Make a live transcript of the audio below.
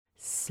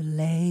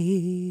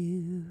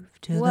slave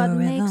to What the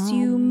rhythm. makes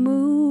you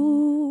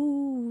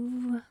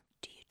move?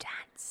 Do you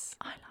dance?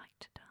 I like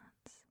to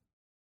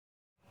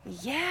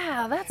dance.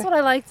 Yeah, that's what I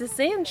like to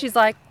see. And she's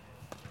like,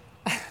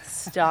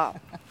 stop.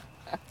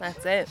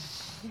 That's it.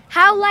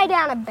 How lay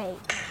down a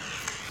beat?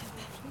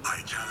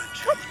 I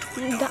challenge you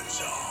to a dance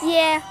song.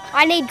 Yeah,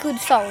 I need good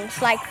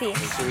songs like this.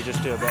 So we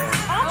just do a bit of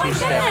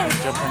two-step and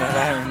jumping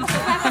around.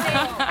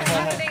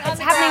 It's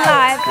happening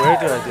live. Where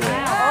do I do it? Oh,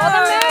 the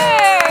moon!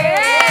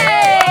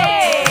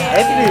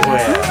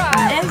 Everywhere.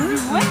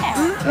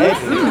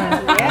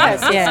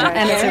 Yes, Yeah,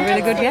 and it's a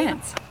really good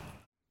dance.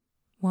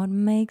 What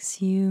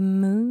makes you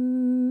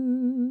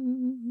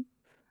move?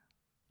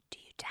 Do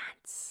you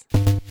dance?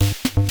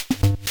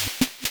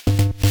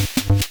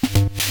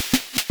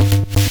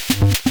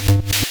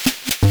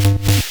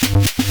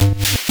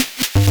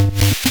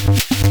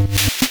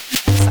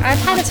 I've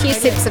had a few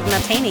sips of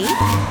martini,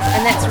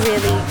 and that's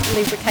really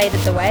lubricated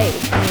the way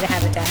for me to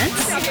have a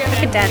dance. I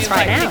could dance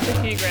right now.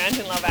 Hugh Grant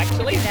in Love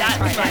Actually. Dance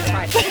right.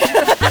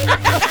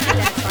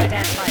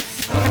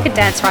 I could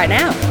dance right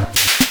now.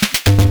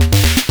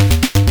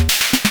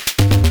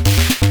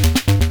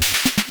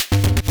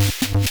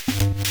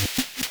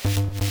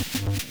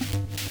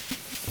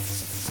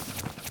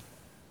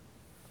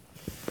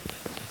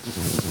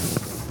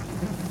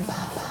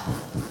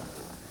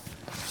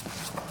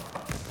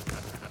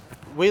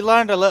 We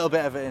learned a little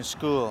bit of it in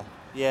school,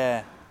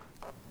 yeah.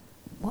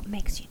 What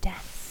makes you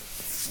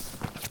dance?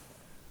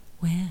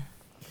 Where?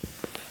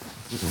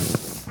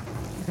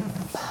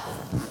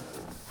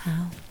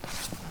 How?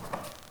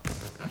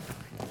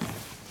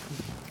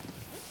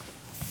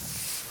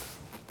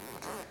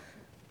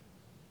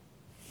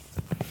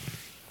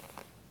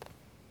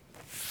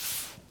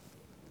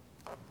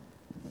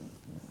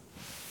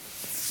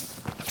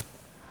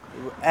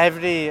 I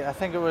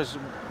think it was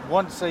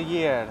once a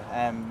year,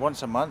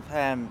 once a month,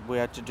 we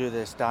had to do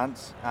this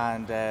dance,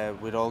 and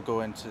we'd all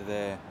go into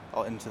the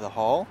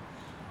hall,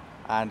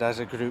 and as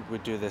a group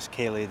we'd do this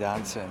Kaylee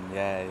dancing.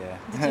 Yeah.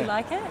 Did you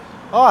like it?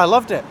 Oh, I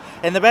loved it.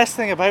 And the best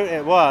thing about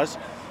it was,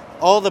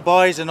 all the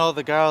boys and all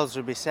the girls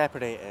would be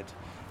separated,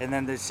 and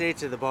then they'd say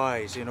to the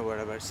boys, we're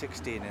about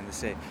 16, and they'd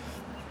say,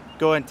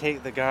 go and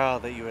take the girl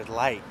that you would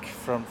like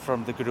from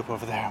the group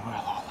over there, and we're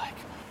all like,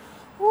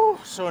 ooh,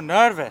 so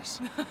nervous.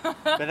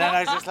 But then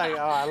I was just like, oh,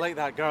 I like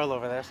that girl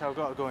over there, so I've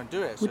got to go and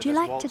do it. So Would you just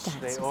like to waltz dance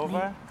straight with me?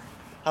 over.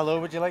 Hello,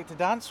 would you like to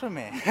dance with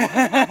me?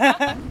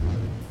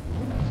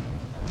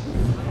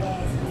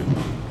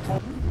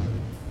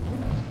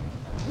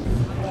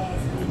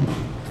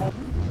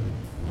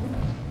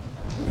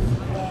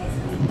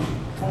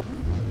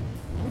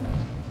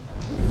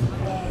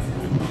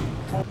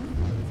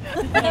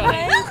 The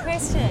main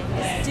question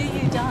is, do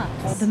you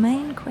dance? The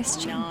main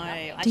question. No,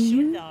 I do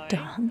you should though.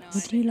 dance? No,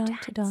 Would you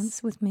like to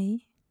dance with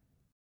me?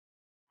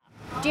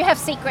 Do you have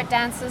secret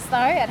dances though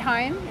at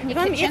home in your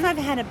If kitchen? I've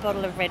had a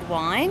bottle of red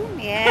wine,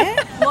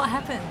 yeah, What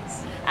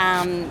happens?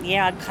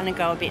 I'd kind of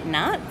go a bit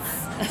nuts.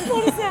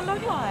 What does that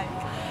look like?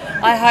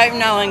 I hope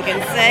no one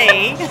can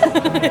see.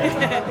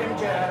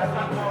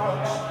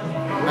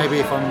 Maybe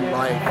if I'm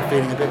like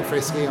feeling a bit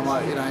frisky, I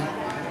might,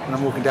 when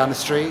I'm walking down the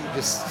street,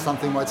 just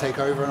something might take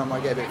over and I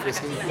might get a bit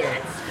frisky.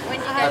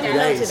 Happy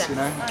days,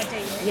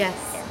 Yes.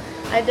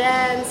 I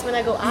dance when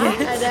I go out.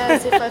 I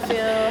dance if I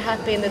feel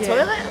happy in the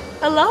toilet.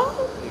 Alone?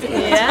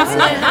 Yes.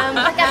 Like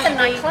at the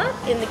nightclub?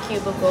 In the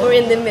cubicle. Or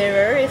in the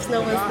mirror if no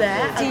one's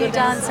there. Do you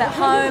dance at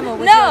home or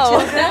with your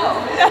children?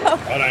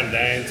 I don't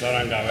dance, I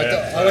don't go out.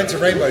 I went to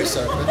rainbow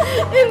surfing.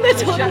 In the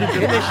toilet.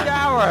 In the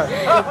shower.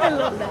 I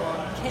love that.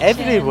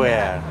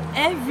 Everywhere.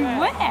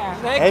 Everywhere.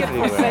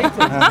 Everywhere.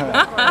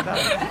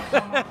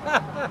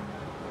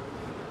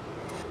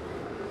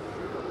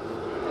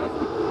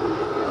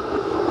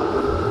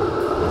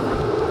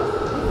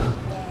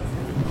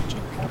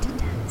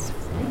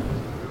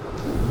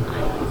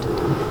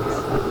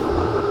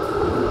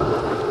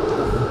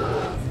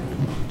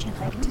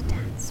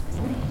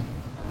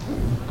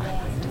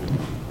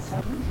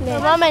 My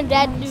mum and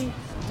dad do.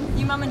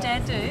 Your mum and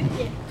dad do?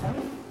 Yeah.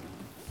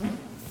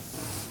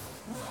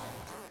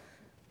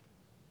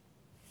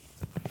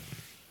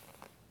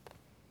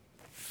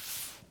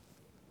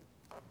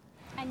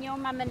 And your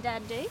mum and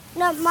dad do?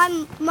 No,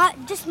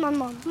 just my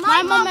mum.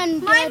 My mum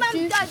and dad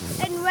do.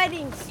 In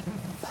weddings.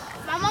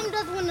 My mum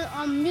does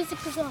one music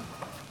as well.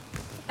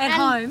 At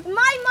And home?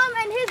 My mum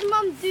and his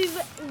mum do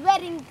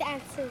wedding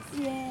dances.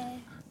 Yeah.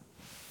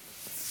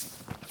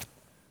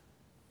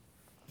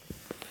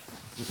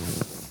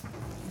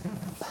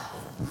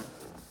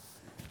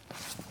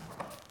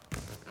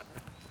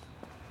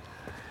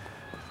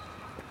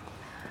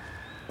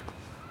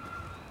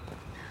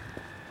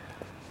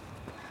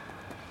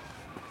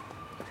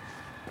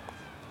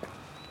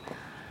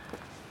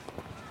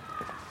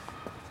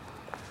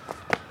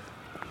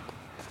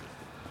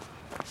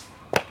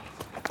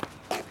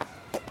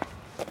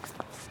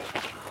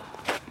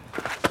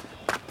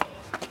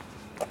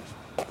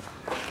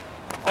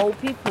 Old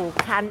people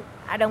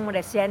I don't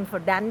understand for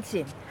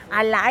dancing.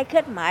 I like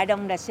it, but I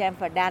don't understand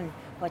for dance.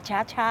 For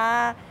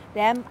cha-cha,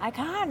 Them, I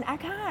can't.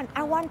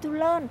 I want to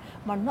learn,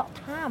 but not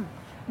time.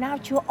 Now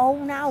too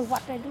old now,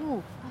 what I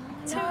do?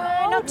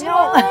 Not too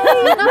old.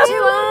 Not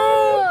too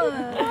old.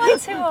 Why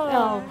too old?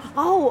 No.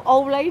 Oh,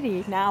 old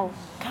lady now,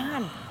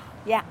 can't.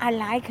 Yeah, I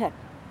like it.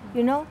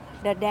 You know,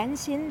 the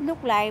dancing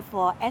look like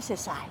for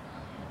exercise.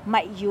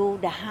 Make you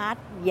the heart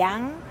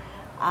young,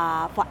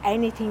 for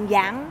anything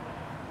young.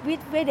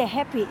 With very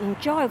happy,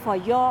 enjoy for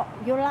your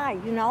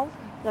life, you know.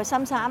 So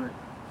sometimes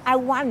I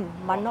want,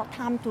 but not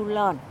time to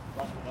learn.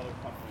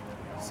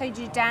 So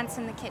do you dance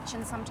in the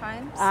kitchen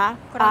sometimes?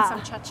 Put on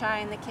some cha-cha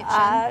in the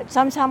kitchen?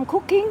 Sometimes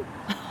cooking.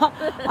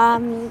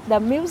 The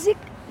music,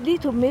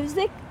 little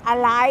music, I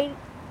like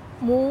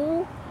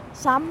move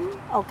some,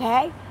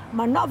 okay,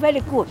 but not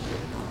very good.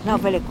 Not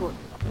very good.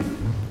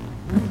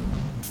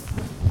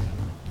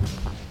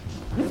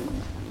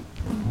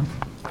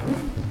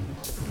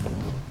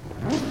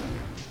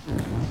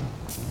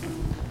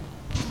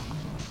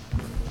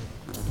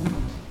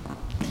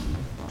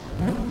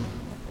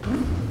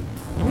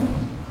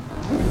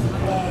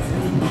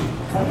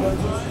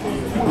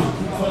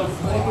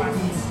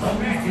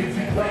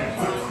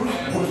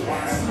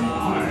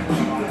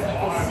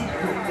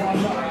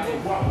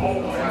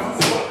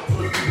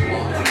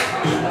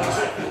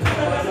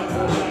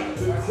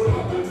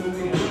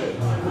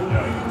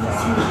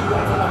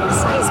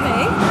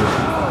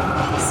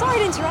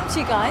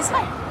 You guys,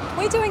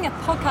 we're doing a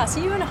podcast.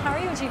 Are you in a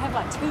hurry or do you have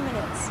like 2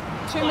 minutes?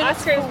 2 minutes.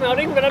 Ice cream's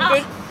melting, but I'm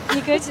good.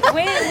 You good?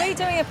 We're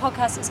doing a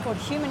podcast. It's called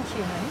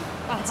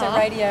HumanHuman. It's a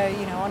radio,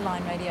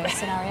 online radio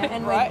scenario,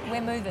 and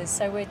we're movers.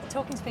 So we're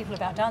talking to people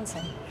about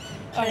dancing.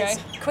 Okay.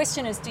 The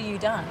question is, do you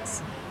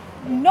dance?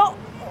 Not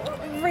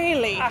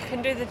really. I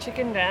can do the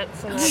chicken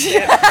dance. And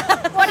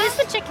that's What is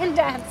the chicken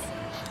dance?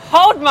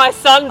 Hold my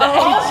son down.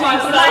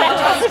 You might have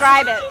to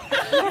describe it.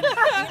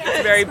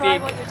 It's very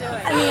big. What you're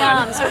doing. And the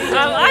arms. What are you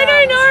doing I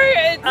don't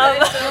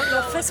know.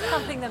 You're fist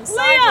pumping them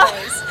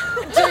sideways.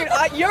 Dude,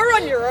 you're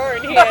on your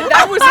own here.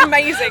 That was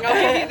amazing. I'll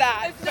give you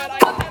that. But I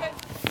haven't.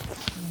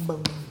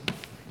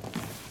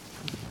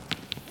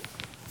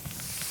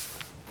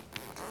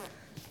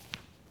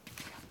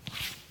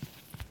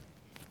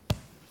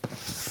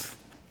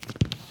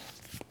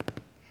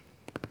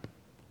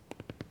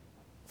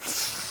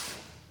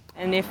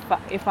 And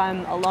if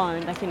I'm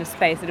alone, like in a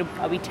space,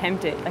 I'll be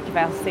tempted. Like if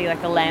I see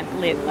like a lamp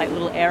lit, like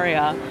little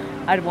area,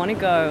 I'd want to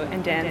go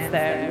and dance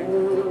there.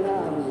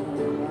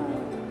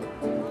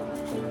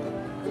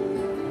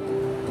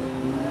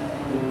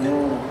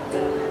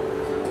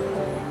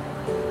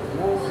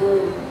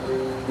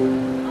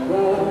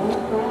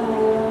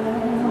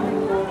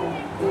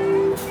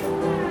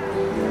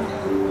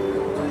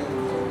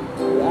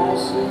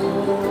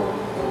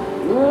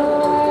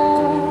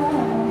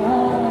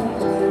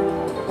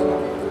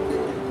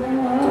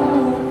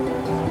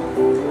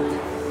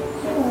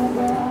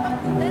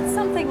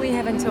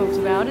 Talked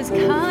about is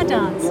car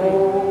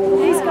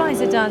dancing. These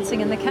guys are dancing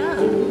in the car.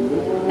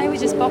 They were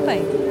just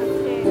bopping.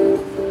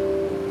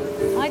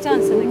 I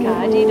dance in the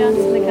car. Do you dance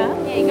in the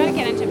car? Yeah, you got to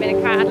get into a bit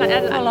of car.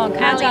 Along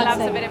car Ellie loves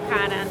dancing. a bit of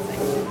car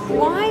dancing.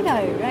 Why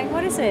though? Like,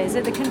 what is it? Is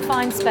it the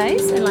confined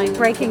space and like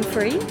breaking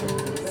free?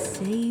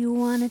 Say you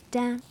wanna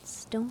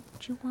dance,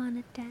 don't you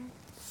wanna dance?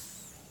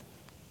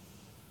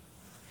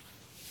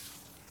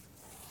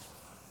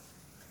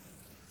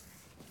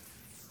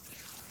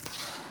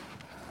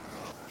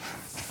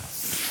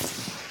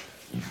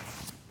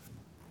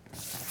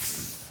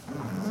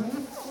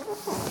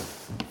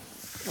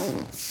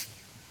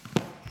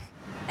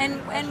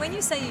 And when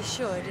you say you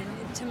should,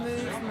 and to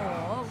move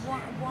more,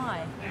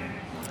 why?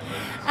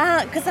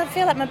 Because I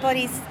feel like my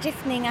body's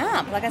stiffening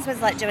up. Like I suppose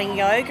like doing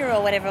yoga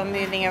or whatever, or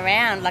moving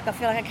around. Like I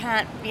feel like I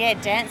can't,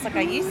 dance like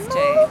I used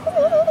to.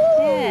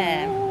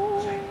 Yeah.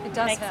 It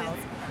does help.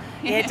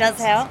 Yeah, it does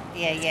help.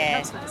 Yeah. It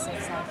helps with the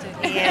sex life,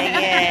 too.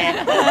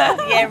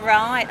 Yeah,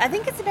 right. I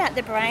think it's about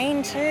the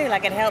brain too.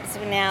 Like it helps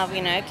now,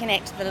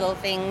 connect to the little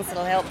things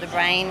that'll help the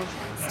brain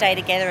stay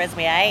together as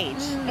we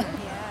age.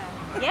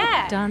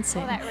 Yeah.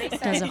 Dancing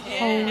does a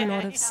whole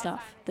lot of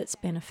stuff that's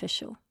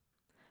beneficial.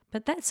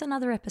 But that's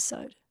another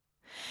episode.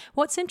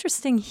 What's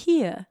interesting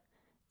here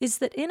is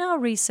that in our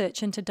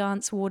research into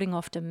dance warding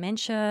off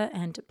dementia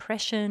and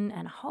depression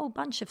and a whole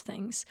bunch of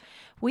things,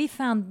 we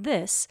found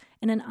this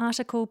in an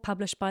article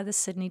published by the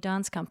Sydney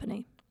Dance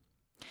Company.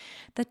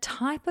 The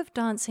type of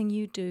dancing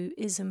you do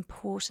is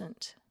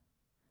important.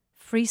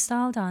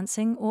 Freestyle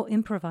dancing or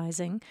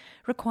improvising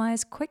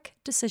requires quick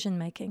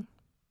decision-making.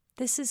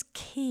 This is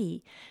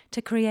key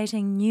to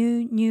creating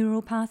new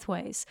neural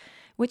pathways,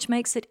 which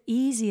makes it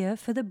easier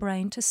for the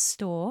brain to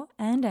store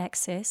and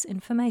access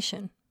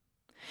information.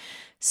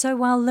 So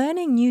while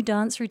learning new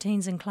dance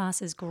routines in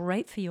class is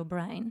great for your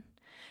brain,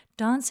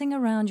 dancing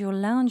around your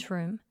lounge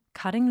room,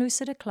 cutting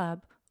loose at a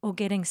club, or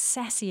getting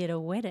sassy at a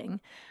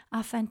wedding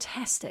are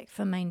fantastic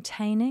for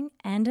maintaining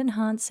and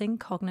enhancing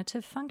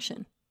cognitive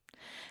function.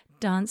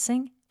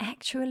 Dancing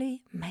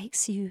actually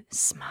makes you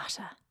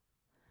smarter.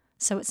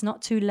 So it's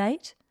not too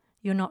late.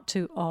 You're not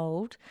too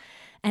old,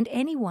 and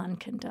anyone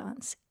can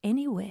dance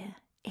anywhere,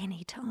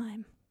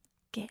 anytime.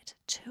 Get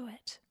to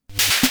it.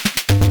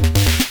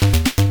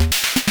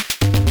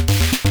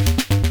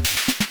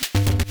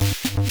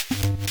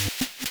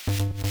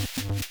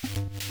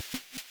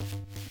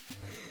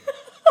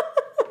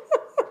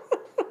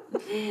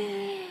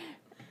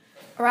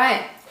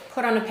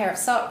 on a pair of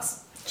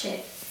socks.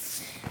 Check.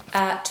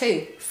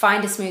 2,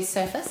 find a smooth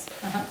surface.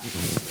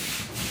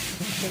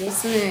 Really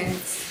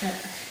smooth.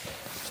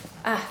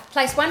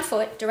 Place one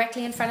foot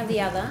directly in front of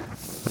the other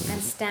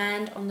and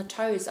stand on the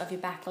toes of your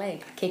back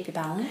leg. Keep your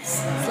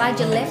balance. Slide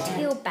your left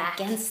heel back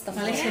against the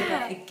floor.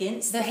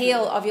 Against the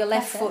heel of your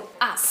left foot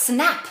up.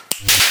 Snap.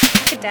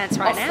 You could dance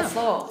right off now. the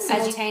floor.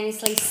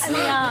 Simultaneously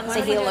snap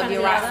the heel of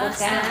your right foot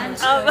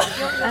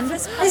down.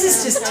 This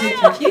is just too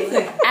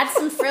confusing. Add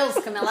some frills,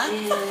 Camilla.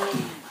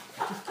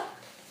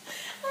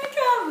 I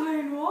can't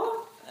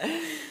moonwalk.